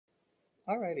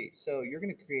Alrighty, so you're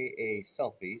going to create a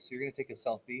selfie. So you're going to take a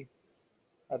selfie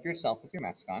of yourself with your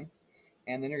mask on,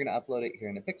 and then you're going to upload it here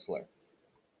in a Pixlr.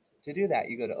 To do that,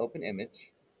 you go to Open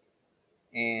Image,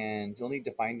 and you'll need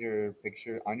to find your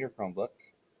picture on your Chromebook.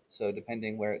 So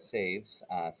depending where it saves,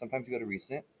 sometimes you go to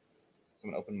Recent. So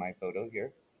I'm going to open my photo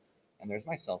here, and there's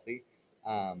my selfie.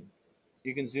 Um,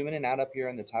 you can zoom in and out up here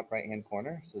in the top right-hand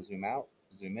corner. So zoom out,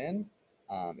 zoom in.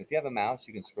 If you have a mouse,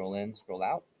 you can scroll in, scroll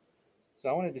out. So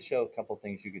I wanted to show a couple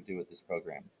things you could do with this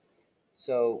program.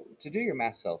 So to do your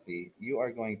mass selfie, you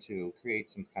are going to create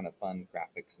some kind of fun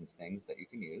graphics and things that you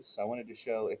can use. So I wanted to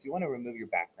show if you want to remove your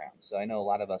background. So I know a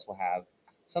lot of us will have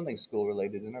something school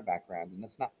related in our background, and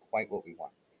that's not quite what we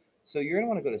want. So you're going to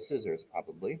want to go to scissors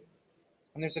probably.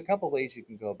 And there's a couple ways you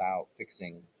can go about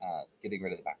fixing, getting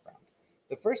rid of the background.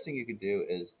 The first thing you could do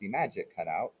is the magic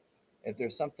cutout. If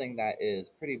there's something that is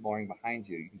pretty boring behind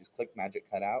you, you can just click magic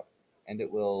cutout and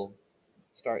it will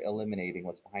start eliminating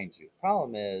what's behind you.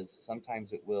 Problem is,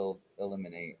 sometimes it will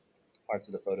eliminate parts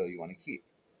of the photo you want to keep.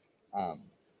 Um,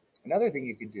 Another thing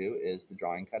you could do is the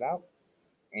drawing cutout.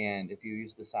 And if you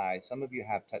use the size, some of you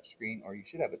have touchscreen, or you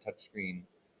should have a touchscreen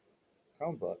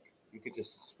Chromebook. You could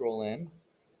just scroll in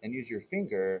and use your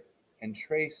finger and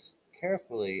trace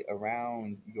carefully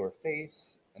around your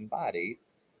face and body,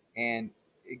 and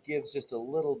it gives just a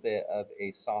little bit of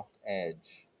a soft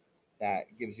edge that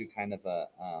gives you kind of a,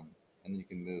 and then you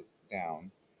can move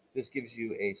down. This gives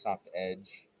you a soft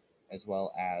edge as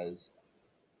well as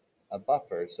a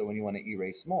buffer. So when you want to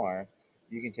erase more,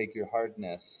 you can take your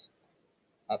hardness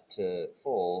up to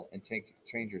full and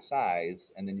change your size,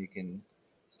 and then you can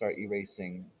start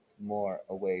erasing more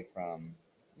away from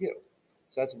you.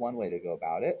 So that's one way to go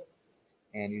about it.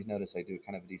 And you notice I do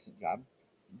kind of a decent job.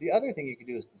 The other thing you could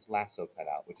do is this lasso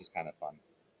cutout, which is kind of fun.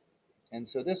 And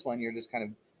so this one, you're just kind of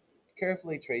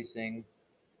carefully tracing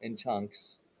in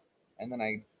chunks, and then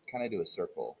I kind of do a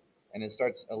circle, and it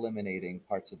starts eliminating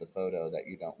parts of the photo that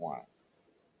you don't want,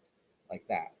 like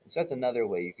that. So that's another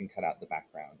way you can cut out the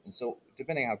background. And so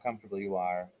depending how comfortable you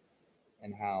are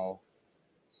and how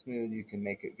smooth you can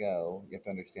make it go, you have to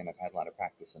understand I've had a lot of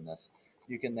practice in this.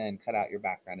 You can then cut out your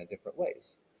background in different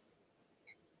ways.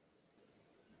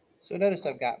 So notice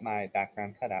I've got my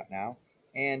background cut out now.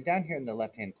 And down here in the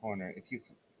left-hand corner, if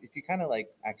you kind of like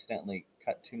accidentally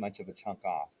cut too much of a chunk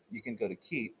off, you can go to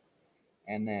keep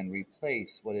and then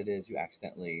replace what it is you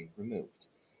accidentally removed.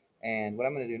 And what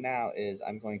I'm going to do now is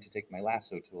I'm going to take my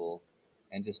lasso tool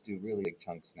and just do really big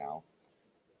chunks now.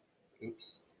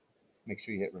 Oops. Make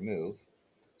sure you hit remove.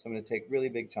 So I'm going to take really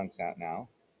big chunks out now.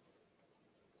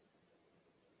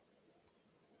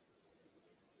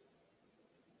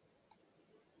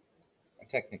 Or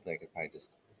technically, I could probably just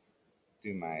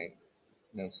do my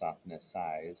no softness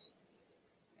size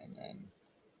and then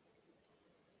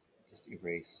just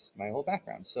erase my whole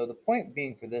background. So the point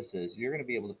being for this is you're going to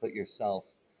be able to put yourself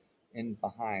in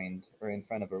behind or in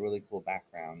front of a really cool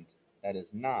background that is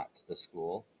not the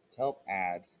school to help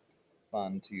add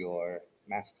fun to your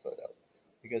mask photo.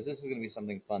 Because this is going to be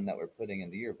something fun that we're putting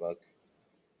in the yearbook.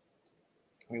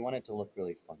 We want it to look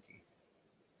really funky.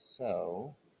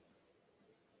 So,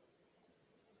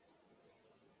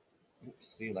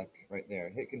 oops, see, like right there.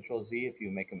 Hit Control Z if you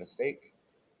make a mistake.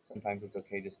 Sometimes it's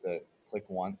okay just to click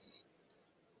once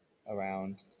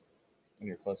around when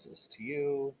you're closest to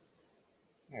you.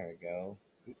 There we go.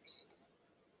 Oops.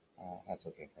 That's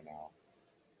okay for now.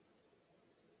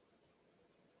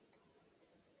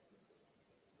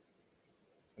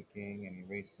 Clicking and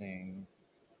erasing.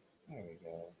 There we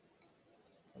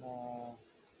go. All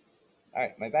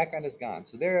right, my background is gone.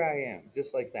 So there I am,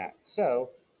 just like that.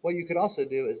 So what you could also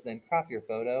do is then crop your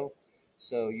photo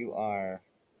so you are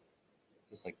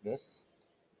just like this.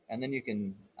 And then you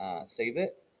can save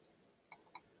it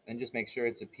and just make sure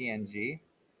it's a PNG.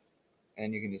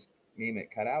 And you can just name it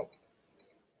cutout.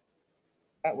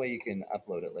 That way you can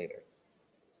upload it later.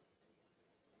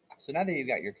 So now that you've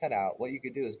got your cutout, what you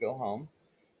could do is go home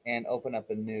and open up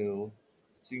a new,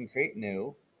 so you can create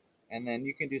new, and then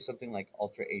you can do something like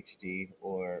Ultra HD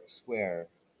or Square.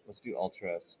 Let's do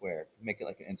Ultra Square, make it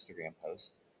like an Instagram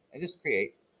post, and just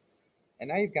create. And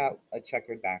now you've got a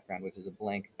checkered background, which is a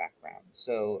blank background.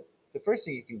 So the first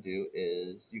thing you can do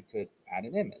is you could add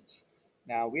an image.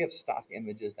 Now we have stock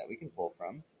images that we can pull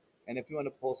from. And if you want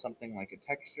to pull something like a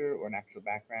texture or an actual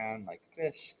background, like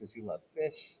fish, because you love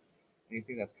fish, and you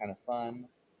think that's kind of fun,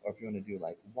 or if you want to do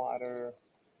like water,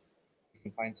 you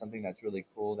can find something that's really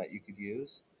cool that you could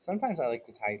use. Sometimes I like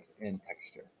to type in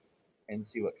texture and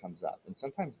see what comes up. And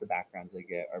sometimes the backgrounds I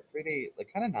get are pretty,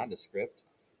 like kind of nondescript,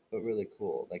 but really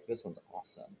cool. Like this one's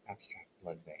awesome, abstract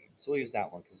blood vein. So we'll use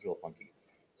that one because it's real funky.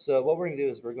 So what we're going to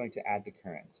do is we're going to add to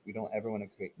current. We don't ever want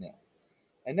to create new.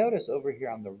 And notice over here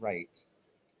on the right,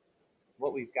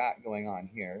 what we've got going on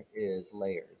here is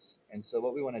layers. And so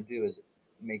what we want to do is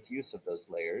make use of those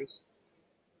layers.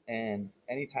 And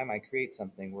anytime I create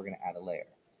something, we're going to add a layer.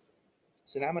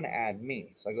 So now I'm going to add me.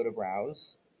 So I go to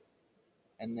browse,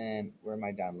 and then where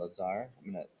my downloads are,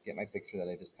 I'm going to get my picture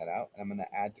that I just cut out, and I'm going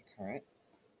to add to current.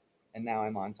 And now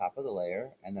I'm on top of the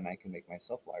layer, and then I can make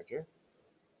myself larger.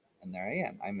 And there I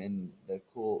am. I'm in the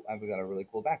cool, I've got a really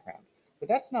cool background. But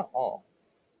that's not all.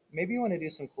 Maybe you want to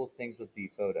do some cool things with the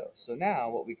photo. So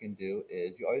now what we can do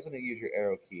is you always want to use your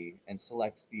arrow key and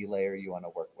select the layer you want to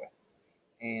work with.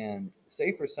 And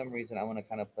say for some reason I want to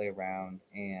kind of play around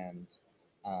and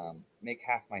make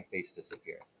half my face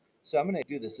disappear. So I'm going to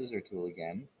do the scissor tool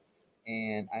again,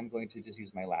 and I'm going to just use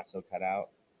my lasso cutout,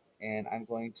 and I'm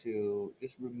going to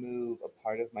just remove a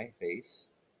part of my face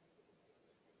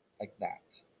like that.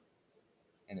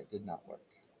 And it did not work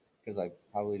because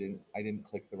I didn't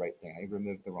click the right thing. I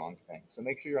removed the wrong thing. So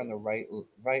make sure you're on the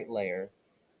right layer,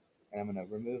 and I'm going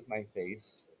to remove my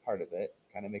face, part of it,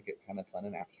 kind of make it kind of fun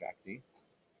and abstracty.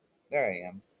 There I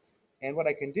am. And what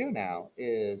I can do now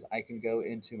is I can go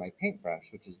into my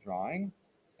paintbrush, which is drawing,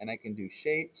 and I can do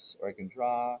shapes, or I can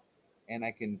draw, and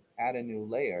I can add a new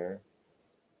layer,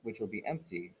 which will be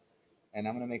empty. And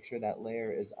I'm going to make sure that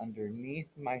layer is underneath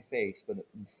my face, but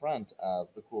in front of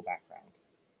the cool background.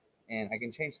 And I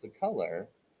can change the color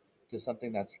to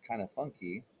something that's kind of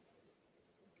funky,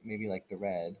 maybe like the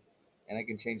red. And I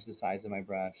can change the size of my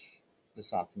brush, the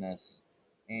softness.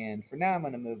 And for now, I'm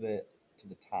going to move it to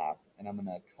the top, and I'm going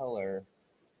to color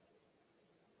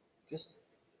just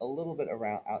a little bit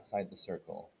around outside the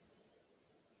circle.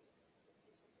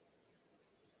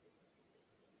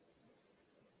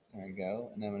 There we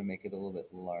go. And then I'm going to make it a little bit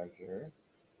larger.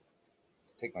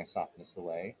 Take my softness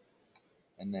away.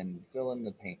 And then fill in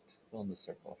the paint, fill in the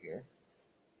circle here.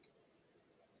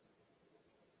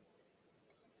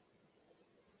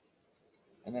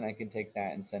 And then I can take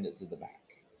that and send it to the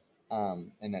back.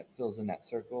 And that fills in that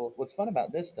circle. What's fun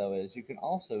about this though is you can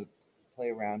also play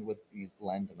around with these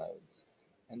blend modes.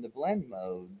 And the blend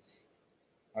modes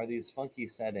are these funky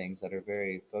settings that are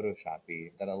very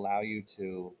Photoshoppy that allow you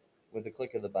to, with a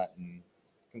click of the button,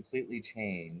 completely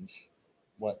change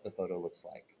what the photo looks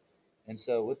like. And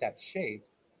so with that shape,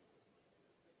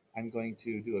 I'm going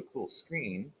to do a cool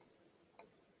screen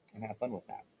and have fun with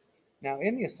that. Now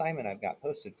in the assignment I've got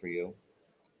posted for you,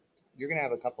 you're going to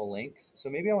have a couple links. So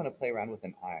maybe I want to play around with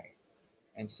an eye.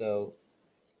 And so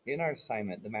in our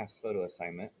assignment, the mass photo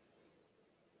assignment,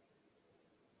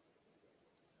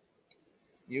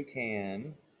 you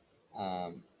can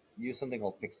use something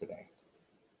called Pixabay.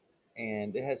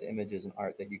 And it has images and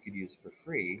art that you could use for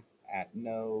free at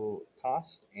no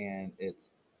cost, and it's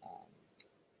um,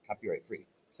 copyright free.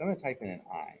 So I'm going to type in an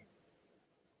eye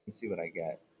and see what I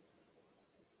get.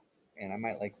 And I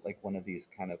might like one of these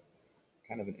kind of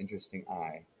an interesting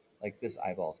eye. Like this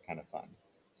eyeball is kind of fun.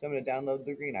 So I'm going to download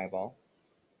the green eyeball,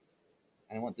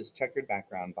 and I want this checkered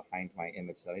background behind my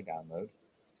image that I download.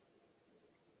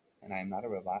 And I am not a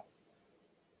robot.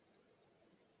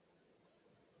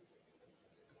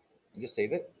 And just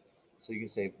save it. So you can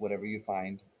save whatever you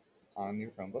find on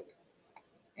your Chromebook.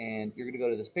 And you're going to go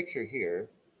to this picture here,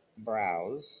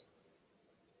 browse,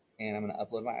 and I'm going to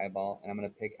upload my eyeball, and I'm going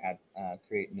to pick add,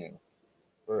 create new,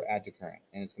 or add to current,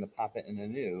 and it's going to pop it in a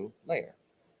new layer.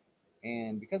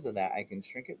 And because of that, I can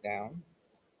shrink it down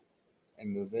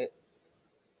and move it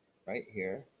right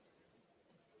here,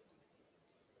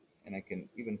 and I can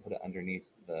even put it underneath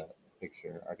the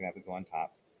picture, or I can have it go on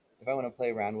top. If I want to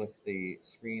play around with the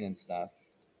screen and stuff,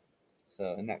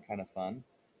 so isn't that kind of fun?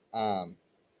 Um,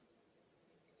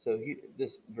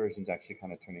 this version's actually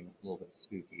kind of turning a little bit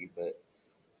spooky, but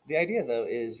the idea though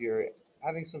is you're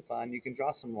having some fun. You can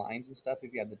draw some lines and stuff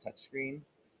if you have the touch screen,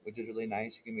 which is really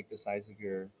nice. You can make the size of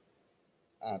your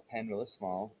pen really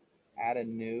small. Add a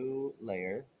new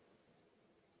layer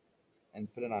and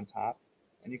put it on top,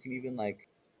 and you can even like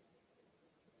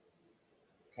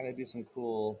kind of do some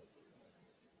cool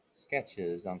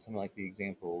sketches on some of like the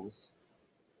examples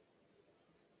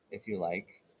if you like,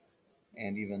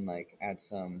 and even like add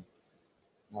some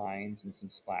lines and some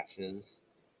splashes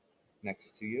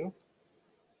next to you.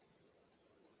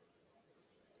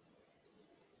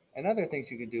 And other things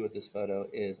you could do with this photo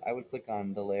is I would click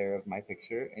on the layer of my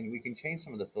picture, and we can change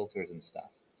some of the filters and stuff.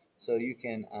 So you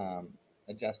can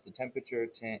adjust the temperature,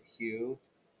 tint, hue,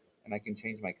 and I can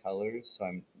change my colors so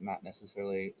I'm not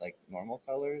necessarily like normal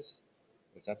colors,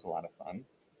 which that's a lot of fun.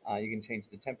 You can change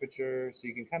the temperature, so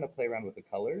you can kind of play around with the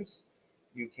colors.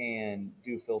 You can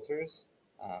do filters.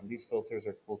 These filters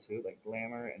are cool too, like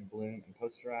Glamour and Bloom and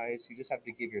Posterize. You just have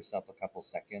to give yourself a couple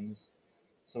seconds.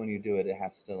 So when you do it, it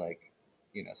has to like,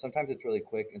 sometimes it's really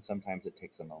quick and sometimes it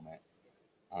takes a moment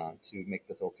to make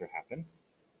the filter happen.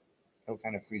 It'll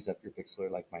kind of freeze up your pixeler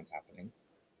like mine's happening.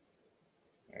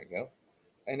 There you go.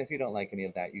 And if you don't like any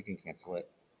of that, you can cancel it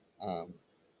um,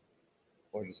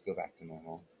 or just go back to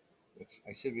normal, which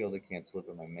I should be able to cancel it,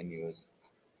 but my menu is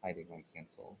hiding my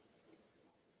cancel.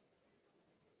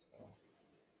 So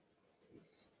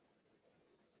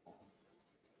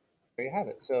there you have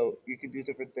it. So you can do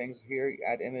different things here. You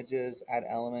add images, add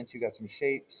elements. You got some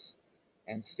shapes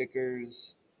and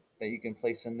stickers that you can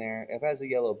place in there. If it has a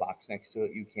yellow box next to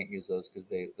it, you can't use those because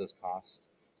those cost.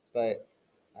 But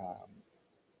um,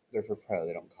 they're for pro.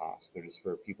 They don't cost. They're just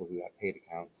for people who have paid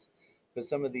accounts. But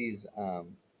some of these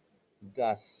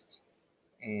dust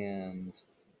and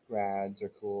grads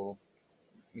are cool,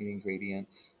 meaning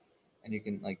gradients, and you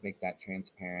can like make that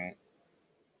transparent,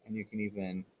 and you can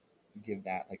even give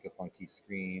that like a funky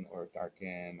screen or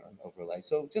darken or an overlay.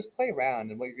 So just play around,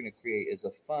 and what you're going to create is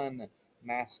a fun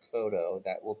mask photo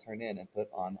that we'll turn in and put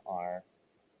on our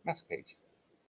mask page.